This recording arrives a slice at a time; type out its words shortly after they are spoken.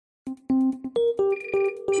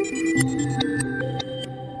In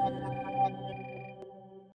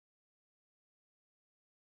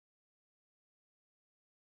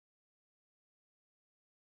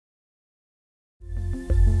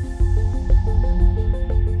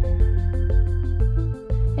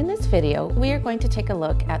this video, we are going to take a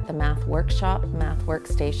look at the Math Workshop, Math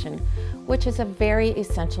Workstation, which is a very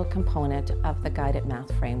essential component of the Guided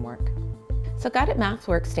Math Framework. So guided math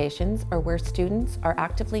workstations are where students are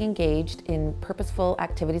actively engaged in purposeful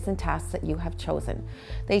activities and tasks that you have chosen.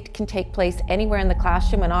 They can take place anywhere in the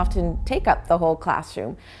classroom and often take up the whole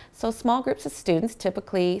classroom. So small groups of students,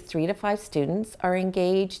 typically 3 to 5 students, are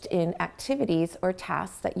engaged in activities or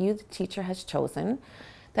tasks that you, the teacher, has chosen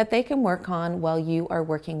that they can work on while you are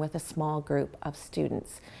working with a small group of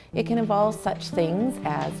students. It can involve such things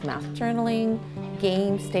as math journaling,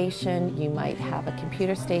 game station, you might have a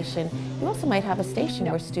computer station. You also might have a station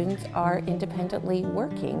where students are independently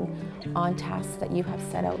working on tasks that you have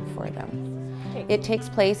set out for them. It takes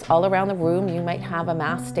place all around the room. You might have a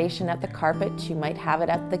math station at the carpet, you might have it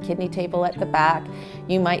at the kidney table at the back,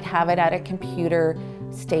 you might have it at a computer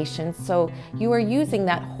station. So you are using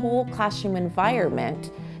that whole classroom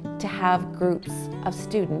environment to have groups of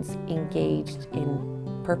students engaged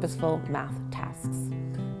in purposeful math tasks.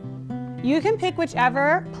 You can pick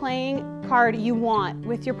whichever playing card you want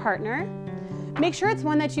with your partner. Make sure it's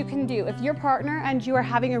one that you can do. If your partner and you are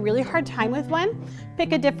having a really hard time with one,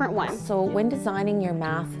 pick a different one. So when designing your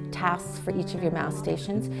math tasks for each of your math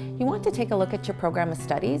stations, you want to take a look at your program of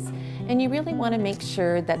studies, and you really want to make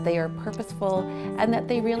sure that they are purposeful and that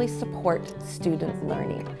they really support student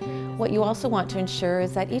learning. What you also want to ensure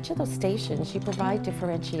is that each of those stations you provide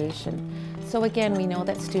differentiation. So again, we know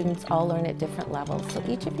that students all learn at different levels, so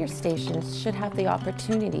each of your stations should have the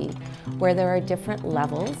opportunity where there are different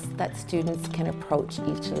levels that students can approach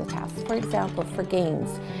each of the tasks. For example, for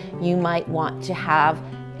games, you might want to have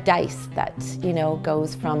dice that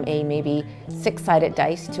goes from a maybe 6-sided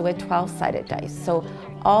dice to a 12-sided dice. So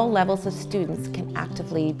all levels of students can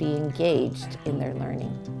actively be engaged in their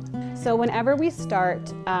learning. So whenever we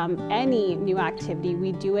start any new activity,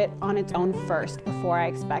 we do it on its own first before I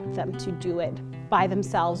expect them to do it by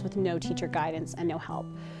themselves with no teacher guidance and no help.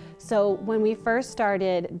 So when we first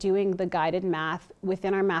started doing the guided math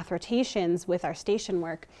within our math rotations with our station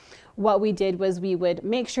work, what we did was we would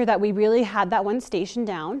make sure that we really had that one station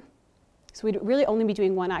down. So we'd really only be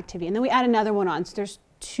doing one activity, and then we add another one on, so there's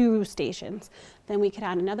 2 stations. Then we could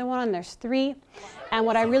add another one on, there's 3. And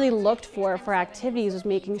what I really looked for activities was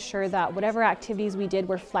making sure that whatever activities we did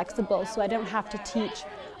were flexible, so I don't have to teach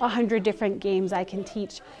 100 different games. I can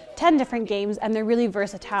teach 10 different games, and they're really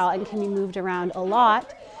versatile and can be moved around a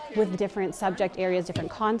lot with different subject areas,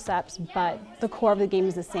 different concepts, but the core of the game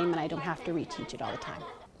is the same and I don't have to reteach it all the time.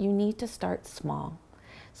 You need to start small.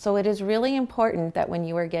 So it is really important that when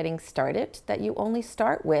you are getting started, that you only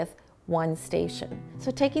start with one station.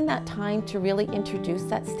 So taking that time to really introduce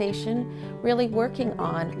that station, really working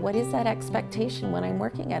on what is that expectation when I'm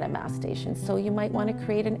working at a math station. So you might want to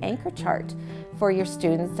create an anchor chart for your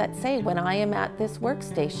students that say, when I am at this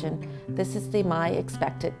workstation, this is my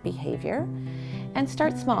expected behavior. And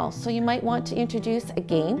start small. So you might want to introduce a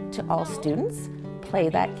game to all students, play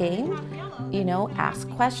that game, ask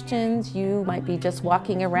questions. You might be just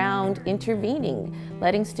walking around intervening,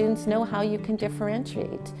 letting students know how you can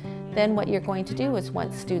differentiate. Then what you're going to do is,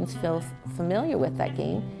 once students feel familiar with that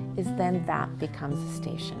game, is then that becomes a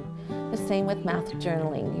station. The same with math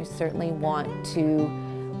journaling. You certainly want to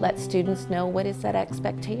let students know what is that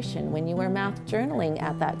expectation. When you are math journaling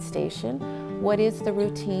at that station, what is the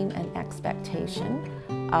routine and expectation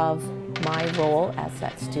of my role as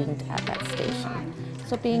that student at that station?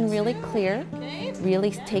 So being really clear,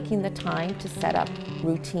 really taking the time to set up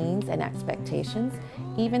routines and expectations,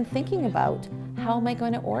 even thinking about, how am I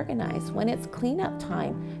going to organize? When it's cleanup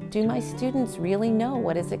time, do my students really know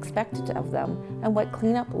what is expected of them and what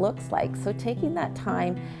cleanup looks like? So taking that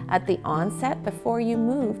time at the onset before you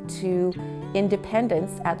move to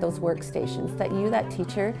independence at those workstations, that you, that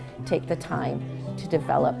teacher, take the time to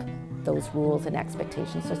develop those rules and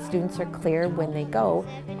expectations so students are clear when they go.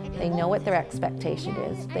 They know what their expectation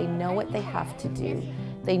is. They know what they have to do.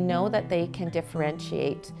 They know that they can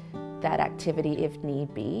differentiate that activity if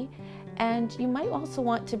need be. And you might also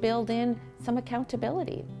want to build in some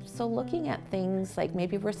accountability. So looking at things like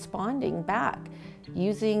maybe responding back,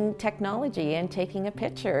 using technology and taking a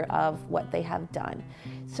picture of what they have done.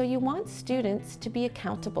 So you want students to be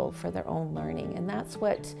accountable for their own learning, and that's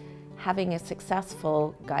what having a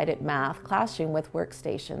successful guided math classroom with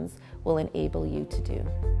workstations will enable you to do.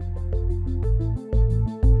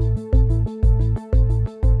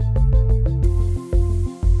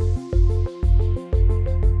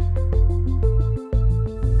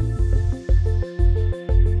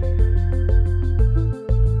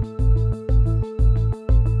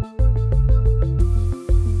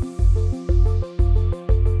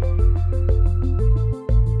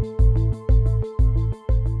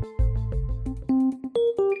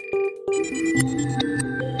 you.